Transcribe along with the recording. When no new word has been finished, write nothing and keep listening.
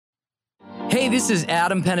Hey, this is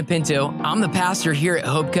Adam Penapinto. I'm the pastor here at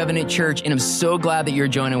Hope Covenant Church, and I'm so glad that you're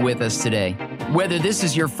joining with us today. Whether this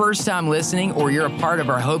is your first time listening or you're a part of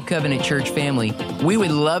our Hope Covenant Church family, we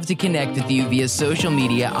would love to connect with you via social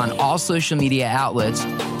media on all social media outlets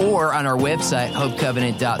or on our website,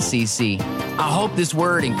 hopecovenant.cc. I hope this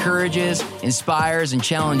word encourages, inspires, and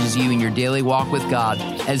challenges you in your daily walk with God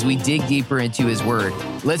as we dig deeper into His Word.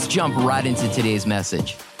 Let's jump right into today's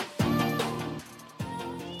message.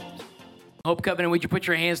 Hope Covenant, would you put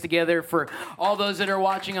your hands together for all those that are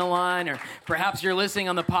watching online, or perhaps you're listening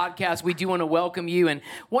on the podcast. We do want to welcome you and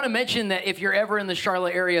want to mention that if you're ever in the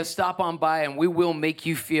Charlotte area, stop on by and we will make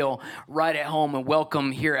you feel right at home and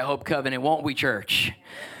welcome here at Hope Covenant, won't we, church?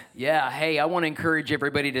 Yeah, hey, I want to encourage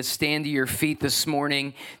everybody to stand to your feet this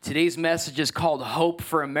morning. Today's message is called Hope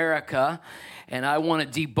for America, and I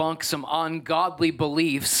want to debunk some ungodly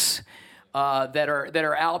beliefs that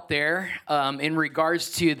are out there in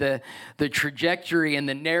regards to the trajectory and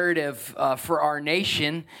the narrative for our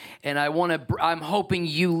nation. And I'm hoping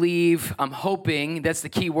you leave. I'm hoping, that's the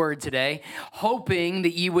key word today, hoping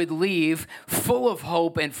that you would leave full of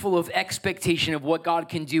hope and full of expectation of what God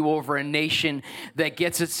can do over a nation that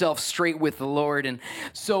gets itself straight with the Lord. And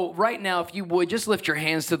so right now, if you would just lift your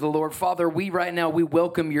hands to the Lord. Father, we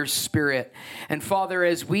welcome your Spirit. And Father,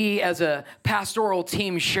 as we as a pastoral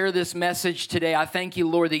team share this message today, I thank you,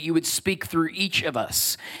 Lord, that you would speak through each of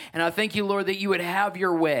us. And I thank you, Lord, that you would have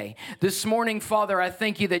your way. This morning, Father, I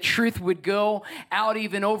thank you that truth would go out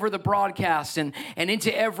even over the broadcast and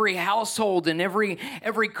into every household and every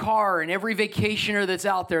car and every vacationer that's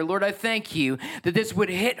out there. Lord, I thank you that this would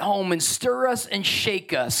hit home and stir us and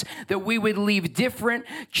shake us, that we would leave different,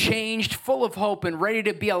 changed, full of hope, and ready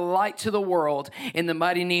to be a light to the world. In the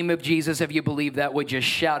mighty name of Jesus, if you believe that, would just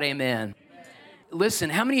shout amen. Listen,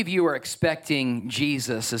 how many of you are expecting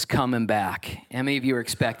Jesus is coming back? How many of you are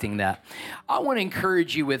expecting that? I want to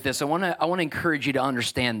encourage you with this. I want to encourage you to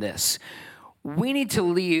understand this. We need to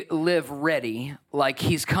live ready like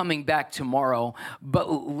he's coming back tomorrow,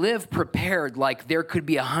 but live prepared like there could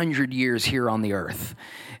be 100 years here on the earth.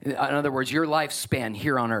 In other words, your lifespan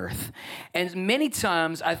here on earth. And many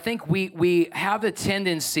times, I think we have a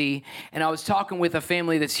tendency, and I was talking with a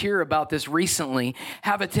family that's here about this recently,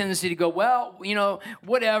 have a tendency to go, well,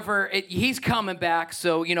 whatever, he's coming back,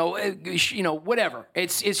 so, whatever.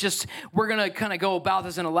 It's just, we're going to kind of go about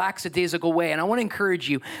this in a lackadaisical way. And I want to encourage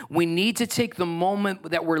you, we need to take the moment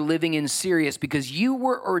that we're living in serious, because you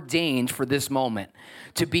were ordained for this moment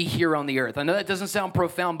to be here on the earth. I know that doesn't sound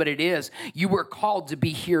profound, but it is. You were called to be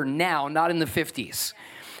here now, not in the 50s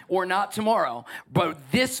or not tomorrow,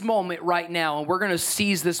 but this moment right now, and we're going to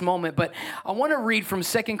seize this moment. But I want to read from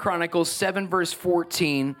 2 Chronicles 7, verse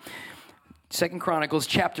 14. 2 Chronicles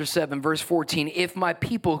chapter 7, verse 14. If my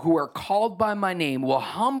people who are called by my name will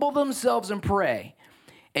humble themselves and pray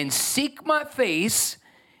and seek my face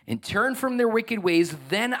and turn from their wicked ways,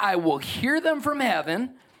 then I will hear them from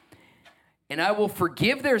heaven, and I will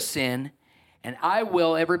forgive their sin, and I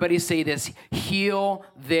will, everybody say this, heal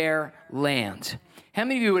their land. How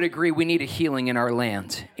many of you would agree we need a healing in our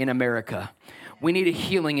land, in America? We need a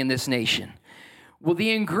healing in this nation. Well, the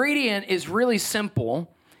ingredient is really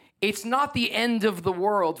simple. It's not the end of the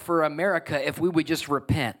world for America if we would just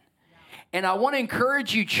repent. And I want to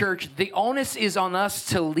encourage you, church, the onus is on us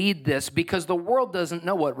to lead this, because the world doesn't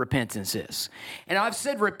know what repentance is. And I've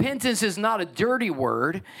said repentance is not a dirty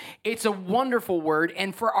word. It's a wonderful word.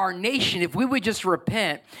 And for our nation, if we would just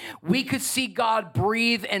repent, we could see God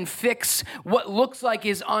breathe and fix what looks like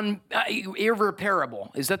is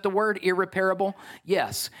irreparable. Is that the word, irreparable?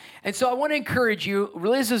 Yes. And so I want to encourage you.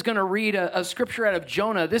 Liz is going to read a scripture out of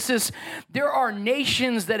Jonah. There are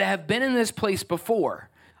nations that have been in this place before,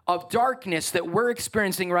 of darkness that we're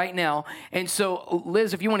experiencing right now. And so,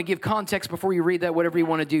 Liz, if you want to give context before you read that, whatever you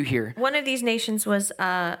want to do here. One of these nations was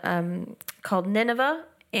called Nineveh,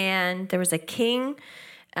 and there was a king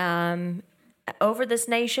over this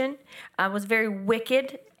nation. Was very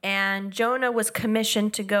wicked, and Jonah was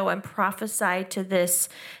commissioned to go and prophesy to this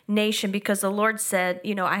nation, because the Lord said,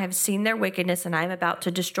 I have seen their wickedness and I'm about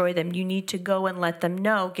to destroy them. You need to go and let them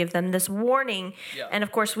know, give them this warning. Yeah. And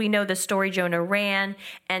of course, we know the story. Jonah ran,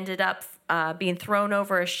 ended up being thrown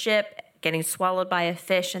over a ship, getting swallowed by a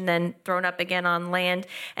fish, and then thrown up again on land.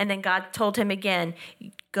 And then God told him again,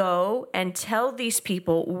 go and tell these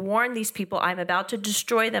people, warn these people, I'm about to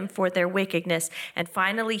destroy them for their wickedness. And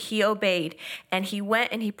finally he obeyed, and he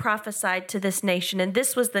went and he prophesied to this nation. And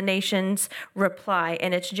this was the nation's reply.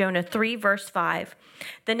 And it's Jonah 3, verse 5.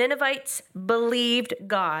 The Ninevites believed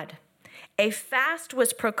God. a fast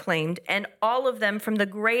was proclaimed, and all of them, from the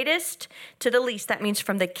greatest to the least, that means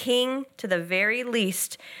from the king to the very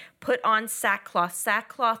least, put on sackcloth.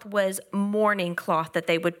 Sackcloth was mourning cloth that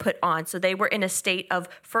they would put on. So they were in a state of,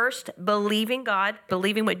 first, believing God,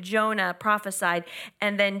 believing what Jonah prophesied,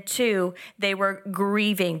 and then two, they were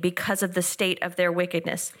grieving because of the state of their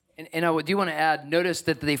wickedness. And I do want to add, notice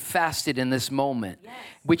that they fasted in this moment,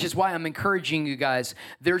 which is why I'm encouraging you guys.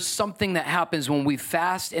 There's something that happens when we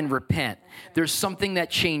fast and repent. There's something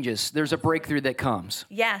that changes. There's a breakthrough that comes.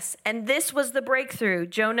 Yes, and this was the breakthrough.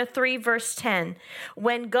 Jonah 3, verse 10.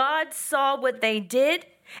 When God saw what they did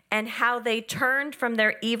and how they turned from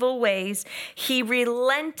their evil ways, he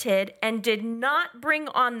relented and did not bring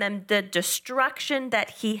on them the destruction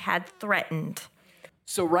that he had threatened.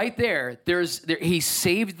 So right there, he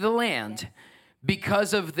saved the land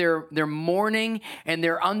because of their mourning and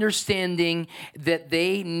their understanding that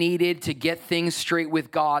they needed to get things straight with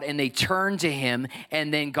God, and they turned to him,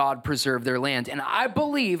 and then God preserved their land. And I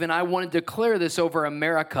believe, and I want to declare this over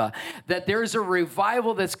America, that there's a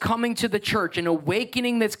revival that's coming to the church, an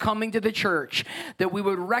awakening that's coming to the church, that we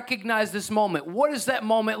would recognize this moment. What does that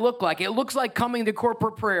moment look like? It looks like coming to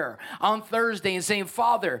corporate prayer on Thursday and saying,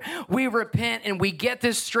 Father, we repent and we get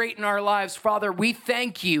this straight in our lives. Father, we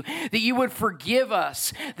thank you that you would forgive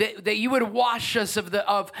us, that you would wash us of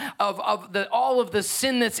all of the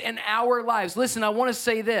sin that's in our lives. Listen, I want to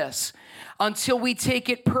say this. Until we take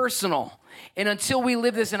it personal, and until we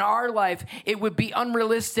live this in our life, it would be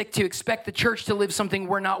unrealistic to expect the church to live something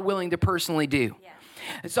we're not willing to personally do. Yeah.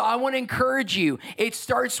 And so I want to encourage you. It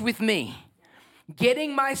starts with me.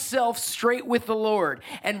 Getting myself straight with the Lord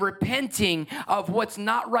and repenting of what's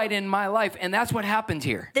not right in my life. And that's what happened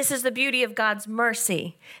here. This is the beauty of God's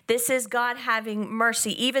mercy. This is God having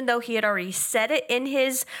mercy. Even though he had already said it in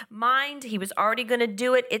his mind, he was already going to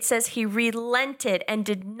do it. It says he relented and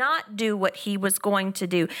did not do what he was going to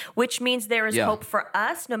do, which means there is hope for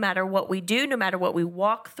us no matter what we do, no matter what we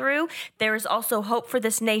walk through. There is also hope for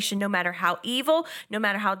this nation, no matter how evil, no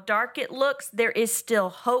matter how dark it looks, there is still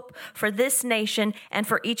hope for this nation and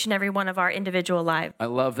for each and every one of our individual lives. I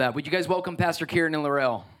love that. Would you guys welcome Pastor Kieran and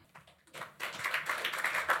Laurel?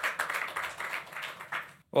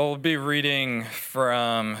 Well, we'll be reading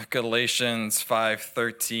from Galatians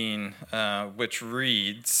 5:13, which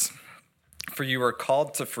reads, "For you are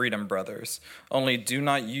called to freedom, brothers. Only do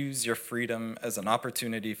not use your freedom as an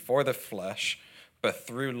opportunity for the flesh, but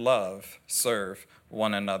through love serve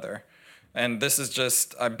one another." And this is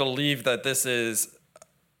just, I believe that this is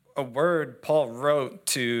a word Paul wrote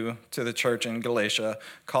to the church in Galatia,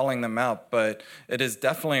 calling them out, but it is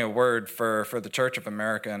definitely a word for the Church of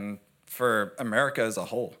America and for America as a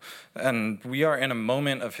whole. And we are in a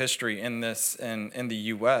moment of history in the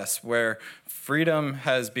U.S. where freedom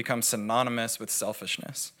has become synonymous with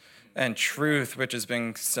selfishness, and truth, which has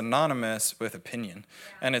been synonymous with opinion.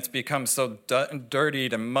 And it's become so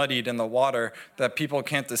dirtied and muddied in the water that people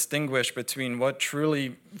can't distinguish between what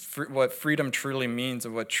freedom truly means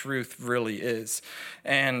and what truth really is.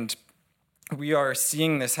 And we are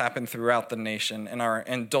seeing this happen throughout the nation in our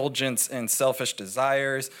indulgence in selfish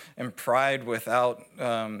desires and pride without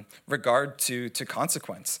regard to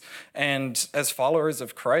consequence. And as followers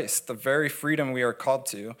of Christ, the very freedom we are called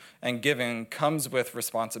to and given comes with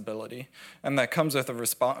responsibility. And that comes with a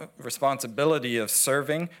responsibility of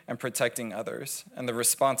serving and protecting others, and the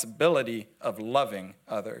responsibility of loving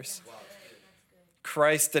others.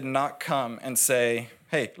 Christ did not come and say,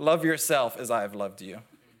 hey, love yourself as I have loved you.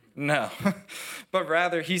 No, but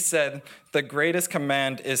rather he said the greatest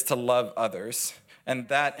command is to love others, and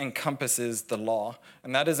that encompasses the law.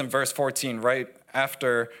 And that is in verse 14, right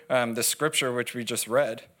after the scripture which we just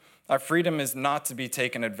read. Our freedom is not to be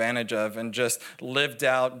taken advantage of and just lived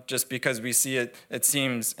out just because we see it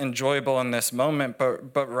seems enjoyable in this moment,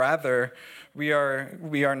 but rather we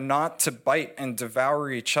are not to bite and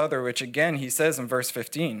devour each other, which again he says in verse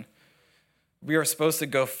 15. We are supposed to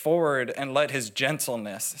go forward and let his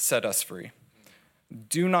gentleness set us free.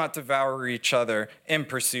 Do not devour each other in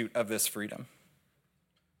pursuit of this freedom,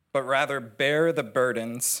 but rather bear the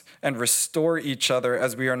burdens and restore each other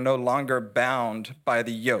as we are no longer bound by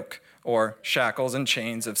the yoke or shackles and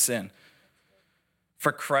chains of sin.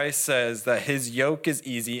 For Christ says that his yoke is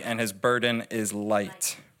easy and his burden is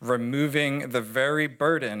light, removing the very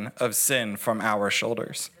burden of sin from our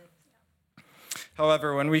shoulders.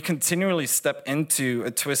 However, when we continually step into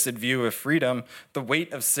a twisted view of freedom, the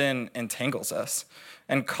weight of sin entangles us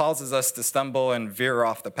and causes us to stumble and veer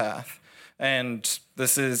off the path. And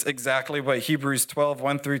this is exactly what Hebrews 12,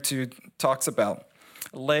 1-2 talks about.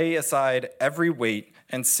 Lay aside every weight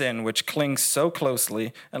and sin which clings so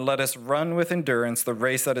closely, and let us run with endurance the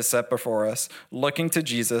race that is set before us, looking to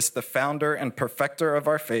Jesus, the founder and perfecter of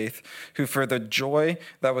our faith, who for the joy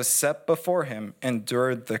that was set before him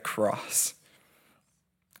endured the cross.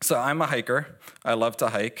 So I'm a hiker. I love to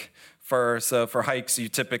hike. For hikes, you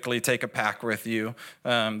typically take a pack with you.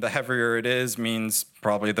 The heavier it is means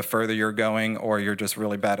probably the further you're going, or you're just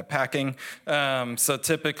really bad at packing. So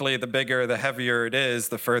typically, the bigger, the heavier it is,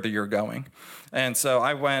 the further you're going. And so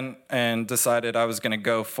I went and decided I was going to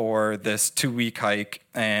go for this 2-week hike,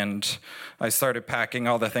 and I started packing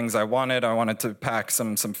all the things I wanted. I wanted to pack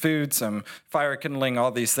some food, some fire kindling, all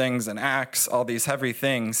these things, an axe, all these heavy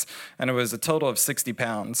things, and it was a total of 60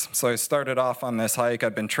 pounds. So I started off on this hike.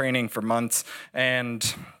 I'd been training for months,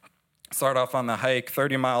 and start off on the hike,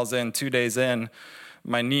 30 miles in, 2 days in,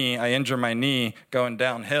 I injure my knee going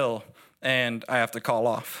downhill, and I have to call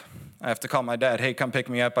off. I have to call my dad, hey, come pick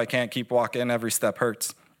me up. I can't keep walking. Every step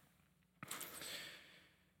hurts.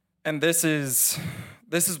 And this is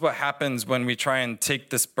what happens when we try and take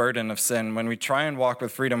this burden of sin. When we try and walk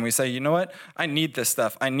with freedom, we say, you know what? I need this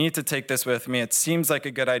stuff. I need to take this with me. It seems like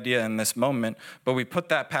a good idea in this moment, but we put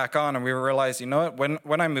that pack on and we realize, you know what?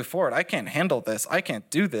 When I move forward, I can't handle this. I can't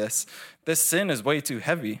do this. This sin is way too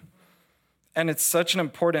heavy. And it's such an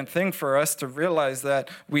important thing for us to realize that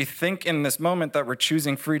we think in this moment that we're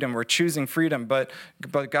choosing freedom, but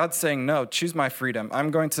God's saying, no, choose my freedom.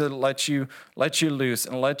 I'm going to let you loose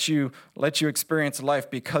and let you experience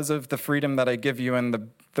life because of the freedom that I give you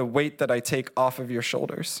and the weight that I take off of your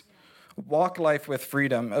shoulders. Walk life with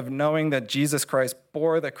freedom of knowing that Jesus Christ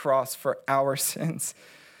bore the cross for our sins.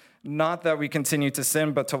 Not that we continue to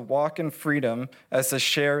sin, but to walk in freedom as to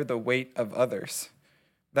share the weight of others.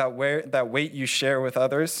 That weight you share with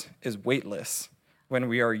others is weightless when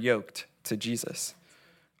we are yoked to Jesus.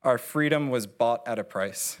 Our freedom was bought at a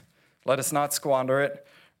price. Let us not squander it.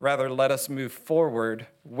 Rather, let us move forward,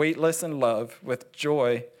 weightless in love, with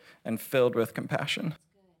joy, and filled with compassion.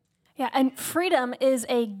 Yeah, and freedom is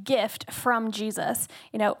a gift from Jesus.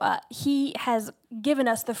 He has given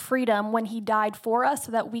us the freedom when he died for us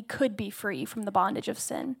so that we could be free from the bondage of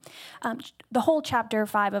sin. The whole chapter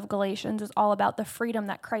 5 of Galatians is all about the freedom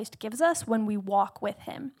that Christ gives us when we walk with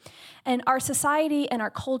him. And our society and our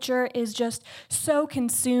culture is just so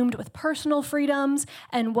consumed with personal freedoms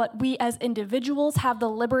and what we as individuals have the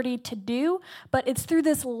liberty to do, but it's through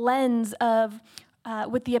this lens of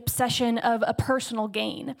with the obsession of a personal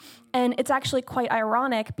gain. And it's actually quite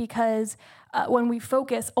ironic because when we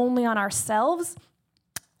focus only on ourselves,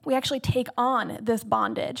 we actually take on this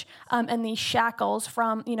bondage and these shackles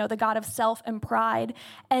from, the God of self and pride.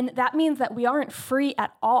 And that means that we aren't free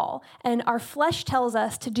at all. And our flesh tells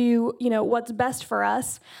us to do, what's best for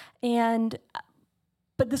us.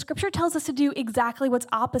 But the scripture tells us to do exactly what's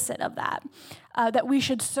opposite of that, that we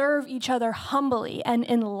should serve each other humbly and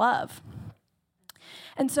in love.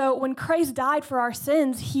 And so when Christ died for our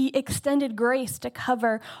sins, he extended grace to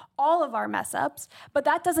cover all of our mess ups, but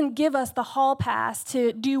that doesn't give us the hall pass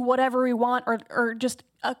to do whatever we want or just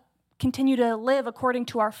continue to live according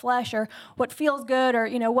to our flesh or what feels good or,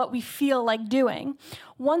 what we feel like doing.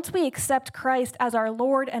 Once we accept Christ as our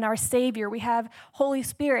Lord and our Savior, we have Holy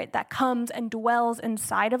Spirit that comes and dwells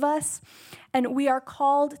inside of us, and we are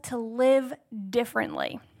called to live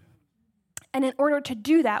differently. And in order to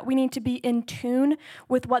do that, we need to be in tune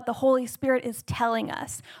with what the Holy Spirit is telling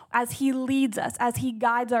us as he leads us, as he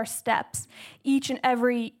guides our steps each and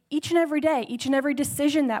every day, each and every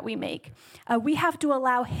decision that we make. We have to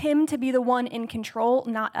allow him to be the one in control,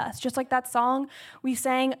 not us. Just like that song we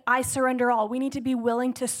sang, I surrender all. We need to be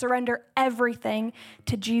willing to surrender everything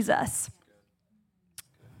to Jesus.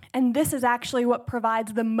 And this is actually what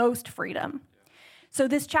provides the most freedom. So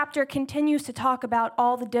this chapter continues to talk about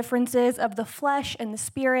all the differences of the flesh and the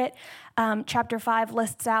spirit. Chapter 5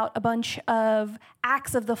 lists out a bunch of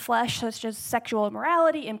acts of the flesh, such as sexual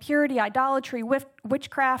immorality, impurity, idolatry,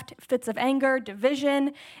 witchcraft, fits of anger,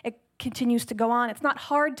 division. It continues to go on. It's not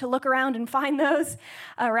hard to look around and find those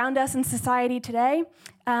around us in society today.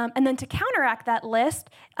 And then to counteract that list,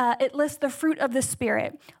 it lists the fruit of the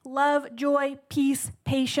Spirit: love, joy, peace,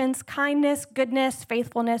 patience, kindness, goodness,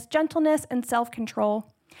 faithfulness, gentleness, and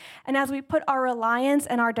self-control. And as we put our reliance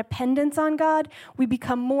and our dependence on God, we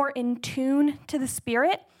become more in tune to the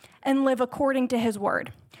Spirit and live according to his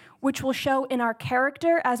word, which will show in our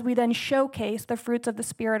character as we then showcase the fruits of the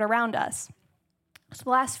Spirit around us. So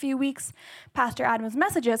the last few weeks, Pastor Adam's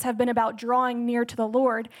messages have been about drawing near to the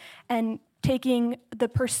Lord and taking the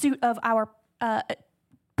pursuit of our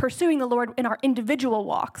pursuing the Lord in our individual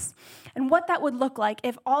walks, and what that would look like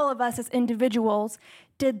if all of us as individuals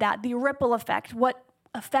did that, the ripple effect, what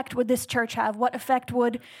effect would this church have? What effect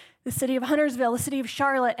would the city of Huntersville, the city of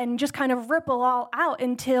Charlotte, and just kind of ripple all out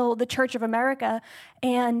until the Church of America,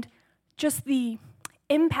 and just the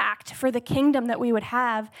impact for the kingdom that we would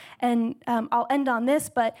have. And I'll end on this,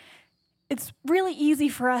 but it's really easy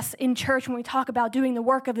for us in church when we talk about doing the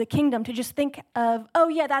work of the kingdom to just think of, oh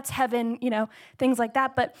yeah, that's heaven, things like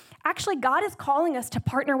that. But actually, God is calling us to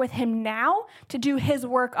partner with him now to do his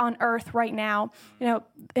work on earth right now.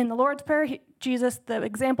 In the Lord's Prayer, Jesus, the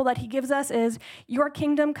example that he gives us is, your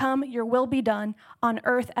kingdom come, your will be done on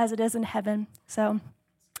earth as it is in heaven. So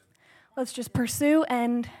let's just pursue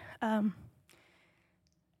and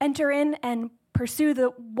enter in and pursue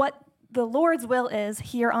what the Lord's will is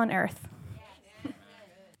here on earth.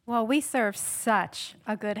 Well, we serve such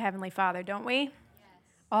a good Heavenly Father, don't we? Yes.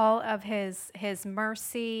 All of his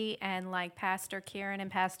mercy, and like Pastor Kieran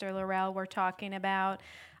and Pastor Laurel were talking about,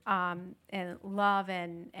 and love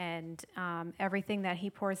and everything that he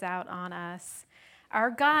pours out on us. Our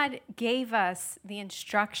God gave us the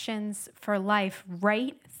instructions for life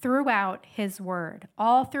right throughout his word.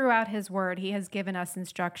 All throughout his word, he has given us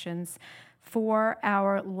instructions for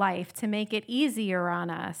our life to make it easier on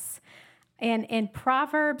us. And in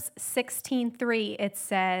Proverbs 16:3, it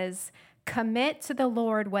says, commit to the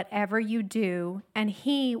Lord whatever you do, and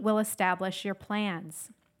he will establish your plans.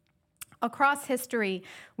 Across history,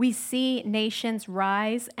 we see nations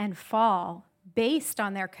rise and fall based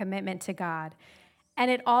on their commitment to God. And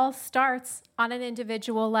it all starts on an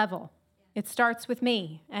individual level. It starts with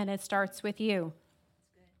me, and it starts with you.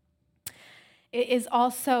 It is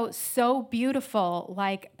also so beautiful,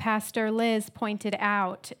 like Pastor Liz pointed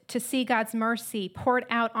out, to see God's mercy poured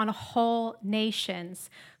out on whole nations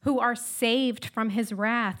who are saved from his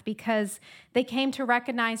wrath because they came to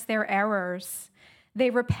recognize their errors. They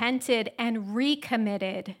repented and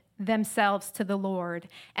recommitted themselves to the Lord.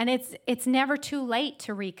 And it's never too late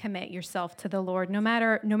to recommit yourself to the Lord, no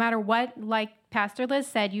matter what, like Pastor Liz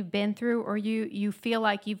said, you've been through or you feel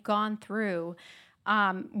like you've gone through.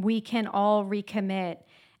 We can all recommit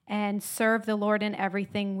and serve the Lord in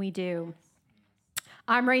everything we do.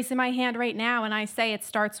 I'm raising my hand right now and I say it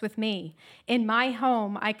starts with me. In my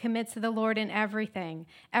home, I commit to the Lord in everything.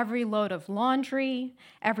 Every load of laundry,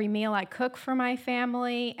 every meal I cook for my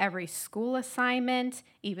family, every school assignment,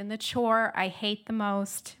 even the chore I hate the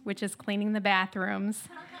most, which is cleaning the bathrooms.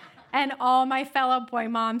 And all my fellow boy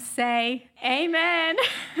moms say, amen.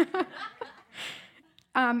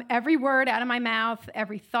 Every word out of my mouth,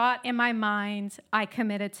 every thought in my mind, I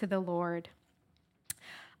committed to the Lord.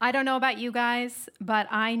 I don't know about you guys, but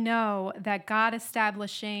I know that God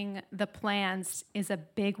establishing the plans is a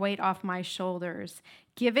big weight off my shoulders.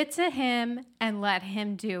 Give it to him and let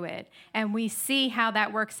him do it. And we see how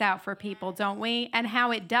that works out for people, don't we? And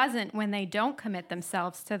how it doesn't when they don't commit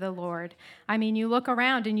themselves to the Lord. I mean, you look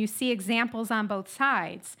around and you see examples on both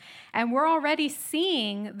sides. And we're already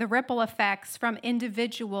seeing the ripple effects from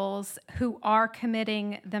individuals who are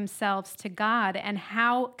committing themselves to God and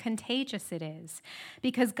how contagious it is.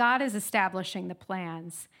 Because God is establishing the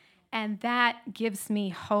plans. And that gives me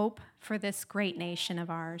hope for this great nation of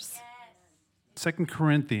ours. 2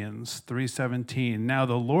 Corinthians 3:17. Now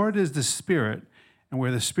the Lord is the Spirit, and where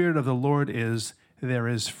the Spirit of the Lord is, there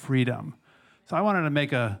is freedom. So I wanted to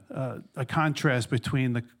make a contrast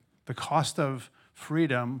between the cost of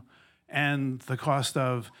freedom and the cost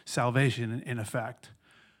of salvation, in effect.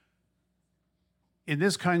 In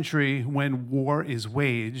this country, when war is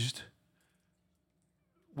waged,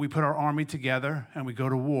 we put our army together and we go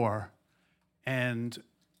to war, and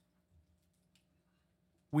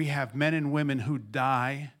we have men and women who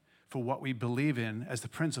die for what we believe in as the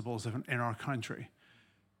principles in our country.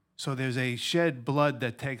 So there's a shed blood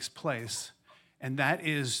that takes place, and that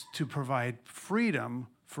is to provide freedom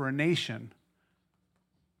for a nation.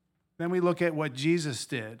 Then we look at what Jesus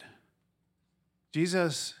did.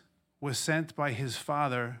 Jesus was sent by his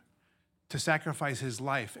Father to sacrifice his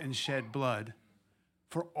life and shed blood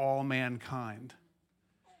for all mankind.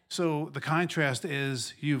 So the contrast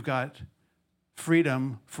is you've got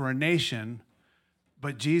freedom for a nation,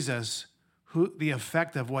 but Jesus, who the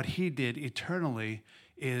effect of what he did eternally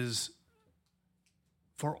is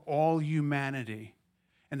for all humanity.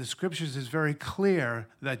 And the scriptures is very clear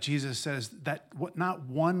that Jesus says that not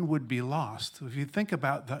one would be lost. If you think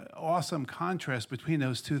about the awesome contrast between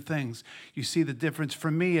those two things, you see the difference. For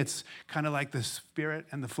me, it's kind of like the spirit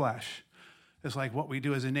and the flesh. It's like what we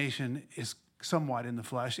do as a nation is somewhat in the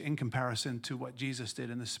flesh in comparison to what Jesus did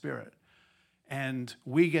in the spirit. And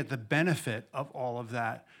we get the benefit of all of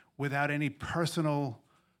that without any personal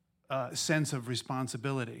sense of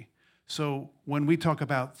responsibility. So when we talk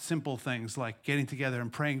about simple things like getting together and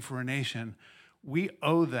praying for a nation, we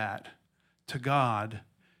owe that to God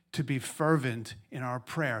to be fervent in our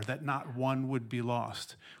prayer that not one would be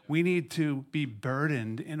lost. We need to be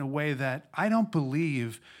burdened in a way that I don't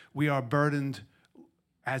believe we are burdened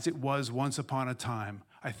as it was once upon a time.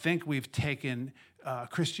 I think we've taken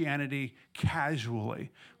Christianity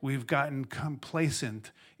casually. We've gotten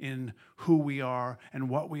complacent in who we are and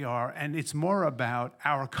what we are, and it's more about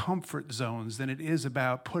our comfort zones than it is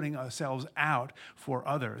about putting ourselves out for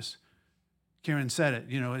others. Kieran said it,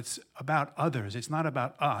 it's about others. It's not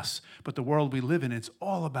about us, but the world we live in, it's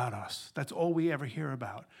all about us. That's all we ever hear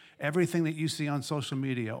about. Everything that you see on social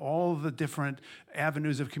media, all the different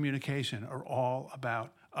avenues of communication are all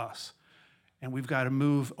about us. And we've got to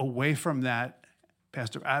move away from that.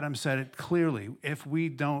 Pastor Adam said it clearly. If we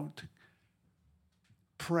don't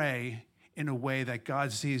pray in a way that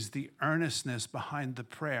God sees the earnestness behind the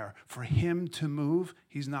prayer, for him to move,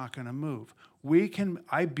 he's not going to move.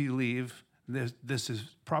 I believe, this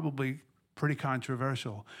is probably pretty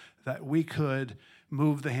controversial, that we could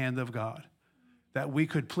move the hand of God, that we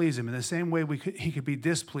could please him. In the same way he could be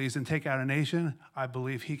displeased and take out a nation, I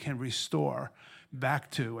believe he can restore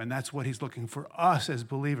back to, and that's what he's looking for us as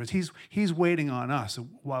believers. He's waiting on us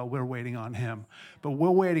while we're waiting on him, but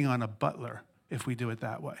we're waiting on a butler if we do it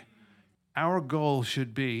that way. Our goal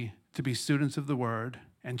should be to be students of the word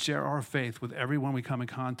and share our faith with everyone we come in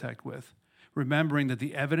contact with, remembering that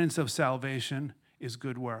the evidence of salvation is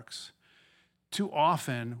good works. Too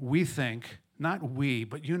often we think, not we,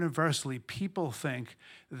 but universally, people think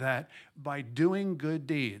that by doing good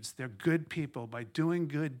deeds, they're good people, by doing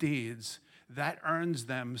good deeds, that earns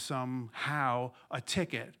them somehow a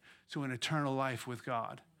ticket to an eternal life with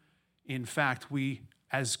God. In fact, we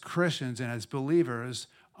as Christians and as believers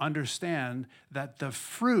understand that the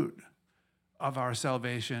fruit of our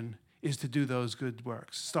salvation is to do those good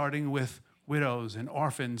works, starting with widows and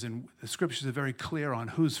orphans, and the scriptures are very clear on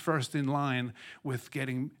who's first in line with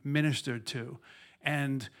getting ministered to.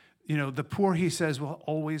 And the poor, he says, will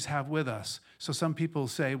always have with us. So some people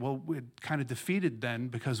say, well, we're kind of defeated then,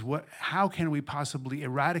 because how can we possibly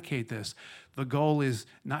eradicate this? The goal is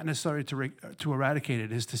not necessarily to eradicate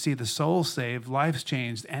it, is to see the soul saved, lives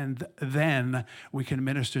changed, and then we can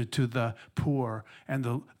minister to the poor and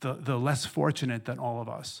the less fortunate than all of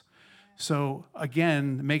us. So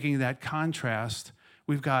again, making that contrast,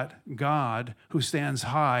 we've got God who stands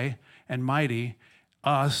high and mighty,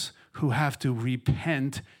 us who have to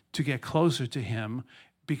repent to get closer to him,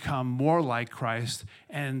 become more like Christ.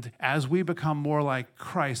 And as we become more like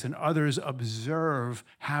Christ and others observe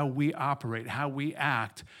how we operate, how we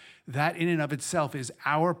act, that in and of itself is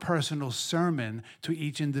our personal sermon to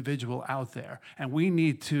each individual out there. And we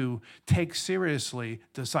need to take seriously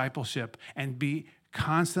discipleship and be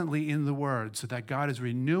constantly in the Word so that God is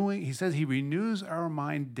renewing. He says he renews our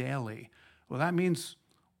mind daily. Well, that means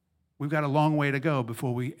we've got a long way to go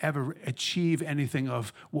before we ever achieve anything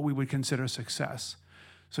of what we would consider success.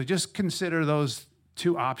 So just consider those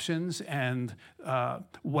two options and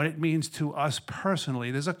what it means to us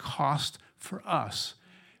personally. There's a cost for us.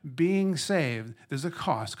 Being saved, there's a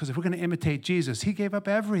cost, because if we're going to imitate Jesus, he gave up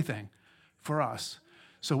everything for us.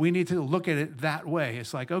 So we need to look at it that way.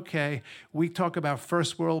 It's like, okay, we talk about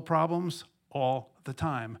first world problems all the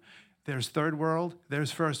time. There's third world,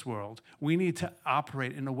 there's first world. We need to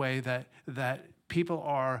operate in a way that people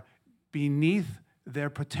are beneath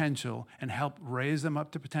their potential and help raise them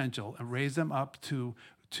up to potential and raise them up to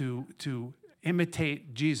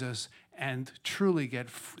imitate Jesus and truly get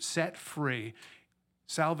set free.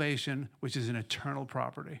 Salvation, which is an eternal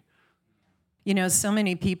property. So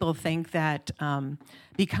many people think that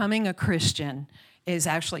becoming a Christian is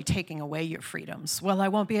actually taking away your freedoms. Well, I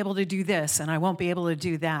won't be able to do this and I won't be able to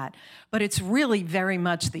do that. But it's really very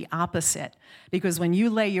much the opposite, because when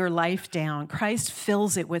you lay your life down, Christ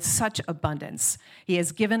fills it with such abundance. He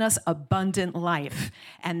has given us abundant life,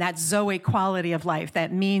 and that Zoe quality of life,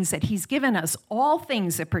 that means that he's given us all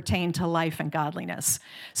things that pertain to life and godliness.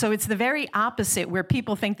 So it's the very opposite, where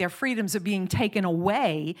people think their freedoms are being taken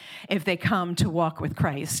away if they come to walk with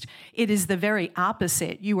Christ. It is the very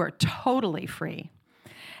opposite. You are totally free.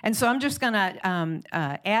 And so I'm just going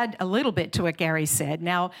to add a little bit to what Gary said.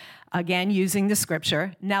 Now, again, using the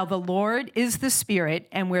scripture, now the Lord is the Spirit,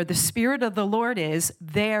 and where the Spirit of the Lord is,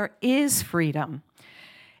 there is freedom.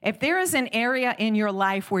 If there is an area in your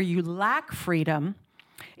life where you lack freedom,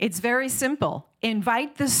 it's very simple.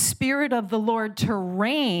 Invite the Spirit of the Lord to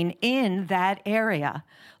reign in that area.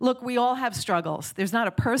 Look, we all have struggles. There's not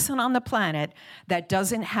a person on the planet that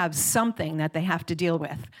doesn't have something that they have to deal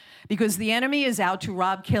with, because the enemy is out to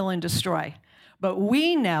rob, kill, and destroy. But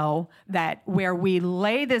we know that where we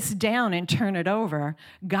lay this down and turn it over,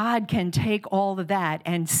 God can take all of that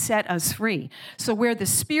and set us free. So where the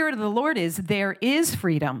Spirit of the Lord is, there is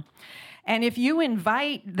freedom. And if you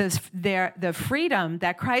invite the freedom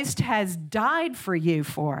that Christ has died for you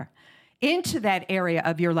for into that area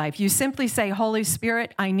of your life, you simply say, Holy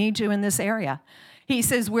Spirit, I need you in this area. He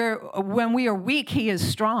says when we are weak, he is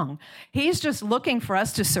strong. He's just looking for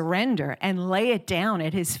us to surrender and lay it down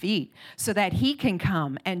at his feet so that he can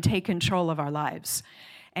come and take control of our lives.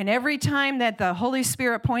 And every time that the Holy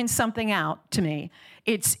Spirit points something out to me,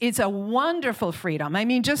 it's a wonderful freedom. I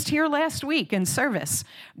mean, just here last week in service,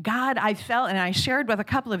 God, I felt, and I shared with a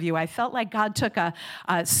couple of you, I felt like God took a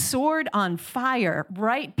sword on fire,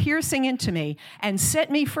 right, piercing into me, and set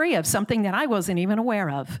me free of something that I wasn't even aware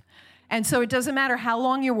of. And so it doesn't matter how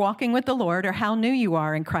long you're walking with the Lord or how new you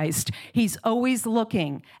are in Christ. He's always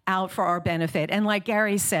looking out for our benefit. And like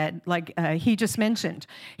Gary said, like he just mentioned,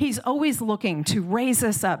 he's always looking to raise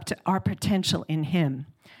us up to our potential in him.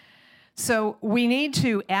 So we need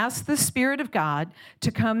to ask the Spirit of God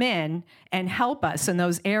to come in and help us in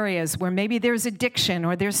those areas where maybe there's addiction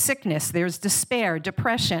or there's sickness, there's despair,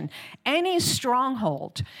 depression, any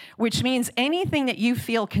stronghold, which means anything that you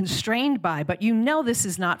feel constrained by, but you know this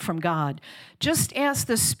is not from God. Just ask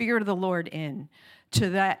the Spirit of the Lord in to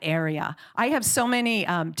that area. I have so many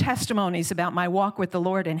testimonies about my walk with the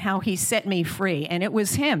Lord and how he set me free. And it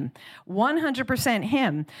was him, 100%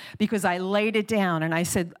 him, because I laid it down and I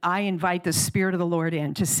said, I invite the Spirit of the Lord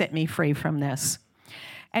in to set me free from this.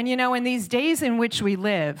 And you know, in these days in which we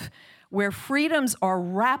live, where freedoms are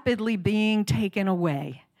rapidly being taken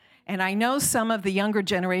away, and I know some of the younger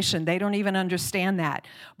generation, they don't even understand that.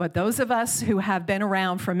 But those of us who have been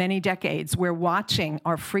around for many decades, we're watching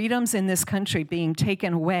our freedoms in this country being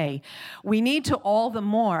taken away. We need to all the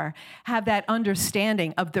more have that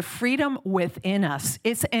understanding of the freedom within us.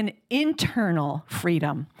 It's an internal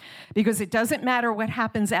freedom because it doesn't matter what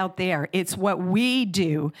happens out there. It's what we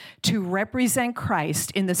do to represent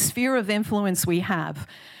Christ in the sphere of influence we have.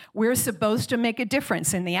 We're supposed to make a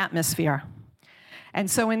difference in the atmosphere. And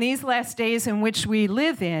so in these last days in which we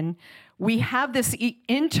live in, we have this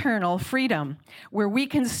internal freedom where we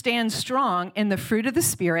can stand strong in the fruit of the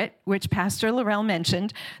Spirit, which Pastor Laurel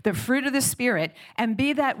mentioned, the fruit of the Spirit, and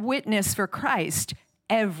be that witness for Christ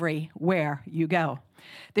everywhere you go.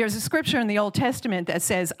 There's a scripture in the Old Testament that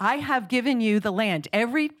says, I have given you the land.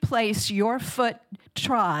 Every place your foot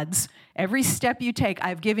trods, every step you take,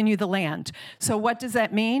 I've given you the land. So what does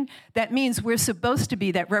that mean? That means we're supposed to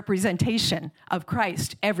be that representation of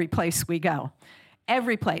Christ every place we go.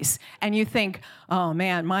 Every place. And you think, oh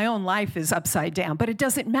man, my own life is upside down. But it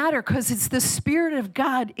doesn't matter because it's the Spirit of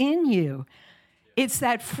God in you. It's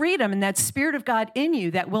that freedom and that Spirit of God in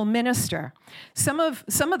you that will minister. Some of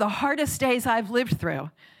the hardest days I've lived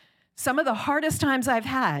through, some of the hardest times I've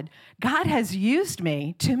had, God has used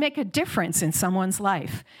me to make a difference in someone's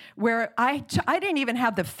life where I didn't even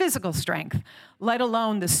have the physical strength, let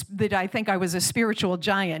alone that I think I was a spiritual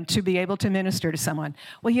giant to be able to minister to someone.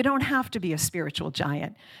 Well, you don't have to be a spiritual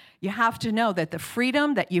giant. You have to know that the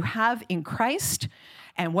freedom that you have in Christ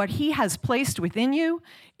and what he has placed within you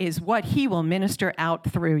is what he will minister out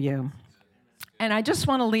through you. And I just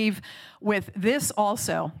want to leave with this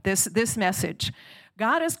also, this message.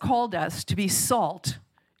 God has called us to be salt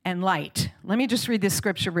and light. Let me just read this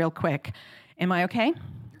scripture real quick. Am I okay?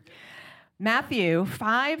 Matthew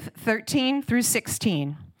 5:13 through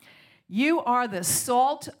 16. You are the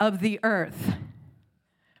salt of the earth.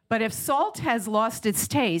 But if salt has lost its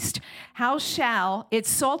taste, how shall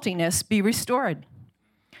its saltiness be restored?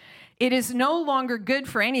 It is no longer good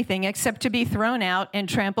for anything except to be thrown out and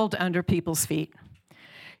trampled under people's feet.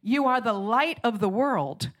 You are the light of the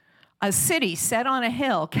world. A city set on a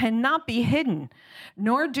hill cannot be hidden,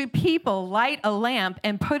 nor do people light a lamp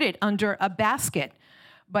and put it under a basket,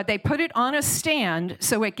 but they put it on a stand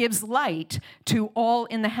so it gives light to all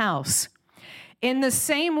in the house. In the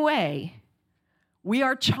same way, we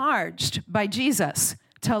are charged by Jesus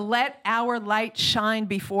to let our light shine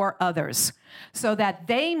before others, so that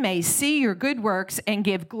they may see your good works and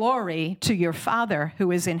give glory to your Father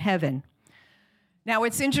who is in heaven. Now,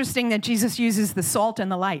 it's interesting that Jesus uses the salt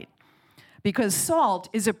and the light, because salt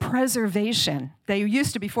is a preservation. They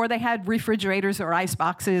used to, before they had refrigerators or ice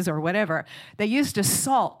boxes or whatever, they used to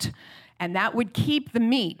salt, and that would keep the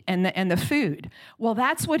meat and the food. Well,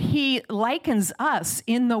 that's what he likens us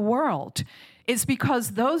in the world. It's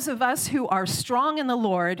because those of us who are strong in the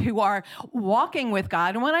Lord, who are walking with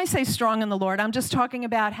God, and when I say strong in the Lord, I'm just talking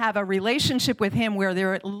about have a relationship with him where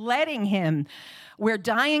they're letting him, we're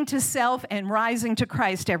dying to self and rising to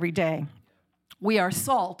Christ every day. We are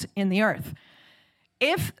salt in the earth.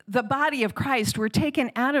 if the body of Christ were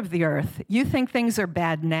taken out of the earth, you think things are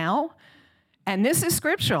bad now? And this is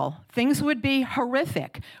scriptural. Things would be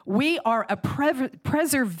horrific. We are a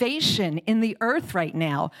preservation in the earth right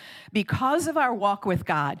now because of our walk with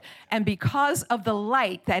God and because of the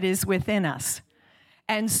light that is within us.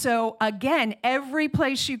 And so, again, every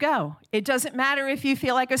place you go, it doesn't matter if you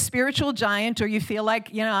feel like a spiritual giant or you feel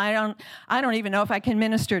like, I don't even know if I can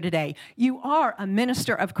minister today. You are a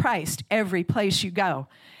minister of Christ every place you go.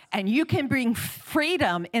 And you can bring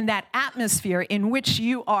freedom in that atmosphere in which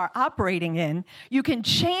you are operating in. You can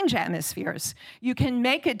change atmospheres. You can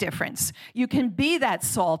make a difference. You can be that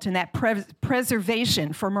salt and that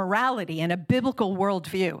preservation for morality and a biblical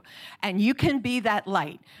worldview. And you can be that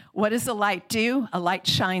light. What does a light do? A light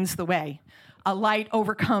shines the way. A light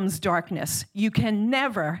overcomes darkness. You can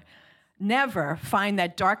never find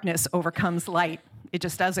that darkness overcomes light. It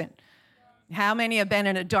just doesn't. How many have been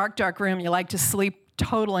in a dark, dark room? You like to sleep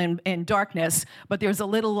total in darkness, but there's a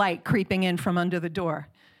little light creeping in from under the door.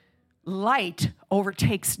 Light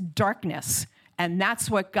overtakes darkness, and that's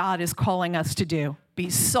what God is calling us to do. Be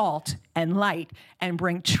salt and light and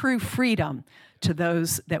bring true freedom to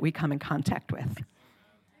those that we come in contact with.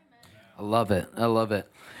 I love it. I love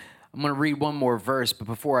it. I'm going to read one more verse, but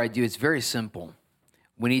before I do, it's very simple.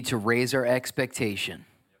 We need to raise our expectation.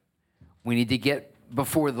 We need to get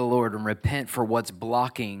before the Lord and repent for what's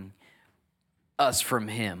blocking us from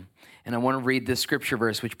him. And I want to read this scripture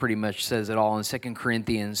verse, which pretty much says it all in 2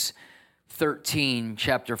 Corinthians 13,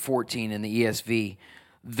 chapter 14 in the ESV.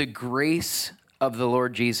 The grace of the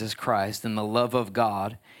Lord Jesus Christ and the love of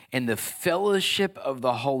God and the fellowship of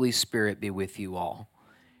the Holy Spirit be with you all.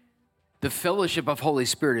 The fellowship of Holy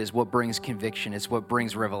Spirit is what brings conviction. It's what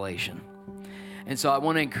brings revelation. And so I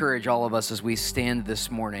want to encourage all of us as we stand this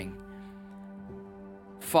morning.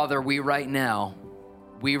 Father, we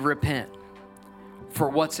repent for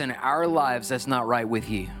what's in our lives that's not right with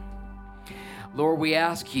you. Lord, we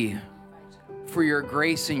ask you for your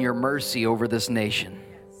grace and your mercy over this nation.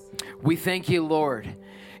 We thank you, Lord.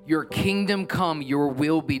 Your kingdom come, your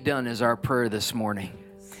will be done is our prayer this morning.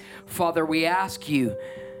 Father, we ask you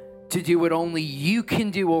to do what only you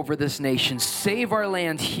can do over this nation. Save our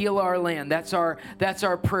land, heal our land. That's our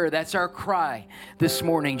prayer. That's our cry this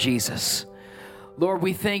morning, Jesus. Lord,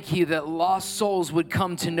 we thank you that lost souls would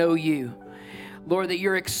come to know you. Lord, that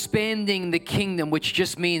you're expanding the kingdom, which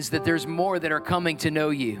just means that there's more that are coming to know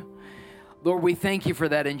you. Lord, we thank you for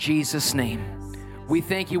that in Jesus' name. We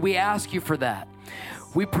thank you. We ask you for that.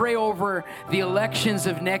 We pray over the elections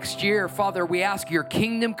of next year. Father, we ask your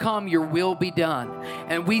kingdom come, your will be done.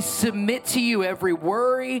 And we submit to you every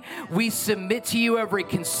worry. We submit to you every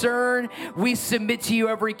concern. We submit to you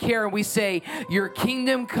every care. And we say, your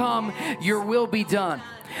kingdom come, your will be done.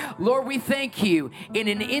 Lord, we thank you in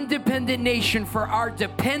an independent nation for our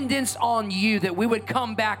dependence on you, that we would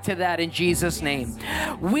come back to that in Jesus' name.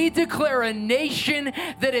 We declare a nation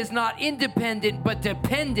that is not independent but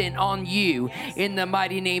dependent on you in the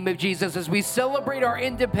mighty name of Jesus. As we celebrate our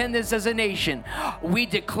independence as a nation, we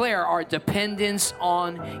declare our dependence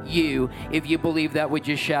on you. If you believe that, would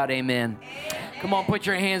you shout amen? Come on, put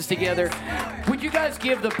your hands together. Would you guys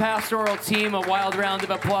give the pastoral team a wild round of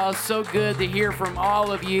applause? So good to hear from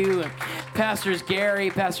all of you. Pastors Gary,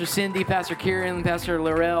 Pastor Cindy, Pastor Kieran, Pastor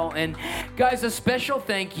Laurel. And guys, a special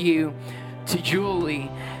thank you to Julie,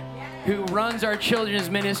 who runs our children's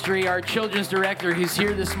ministry, our children's director, who's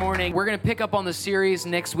here this morning. We're going to pick up on the series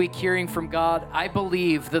next week, Hearing from God. I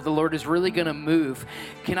believe that the Lord is really going to move.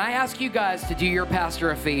 Can I ask you guys to do your pastor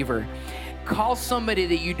a favor? Call somebody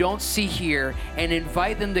that you don't see here and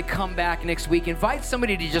invite them to come back next week. Invite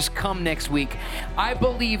somebody to just come next week. I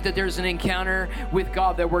believe that there's an encounter with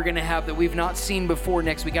God that we're going to have that we've not seen before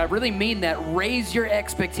next week. I really mean that. Raise your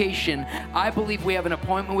expectation. I believe we have an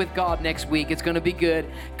appointment with God next week. It's going to be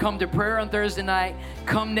good. Come to prayer on Thursday night.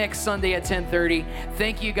 Come next Sunday at 10:30.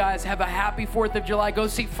 Thank you guys. Have a happy 4th of July. Go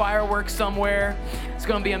see fireworks somewhere. It's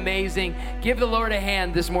going to be amazing. Give the Lord a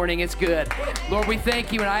hand this morning. It's good. Lord, we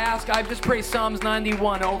thank you. And I just pray Psalms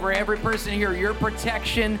 91 over every person here, your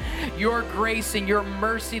protection, your grace, and your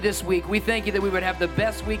mercy this week. We thank you that we would have the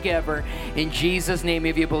best week ever. In Jesus' name,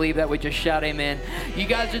 if you believe that, would just shout amen. You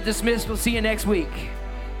guys are dismissed. We'll see you next week.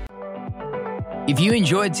 If you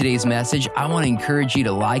enjoyed today's message, I want to encourage you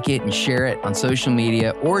to like it and share it on social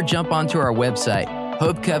media, or jump onto our website,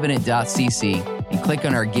 hopecovenant.cc, and click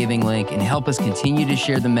on our giving link and help us continue to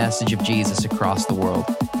share the message of Jesus across the world.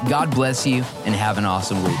 God bless you and have an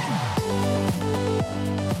awesome week.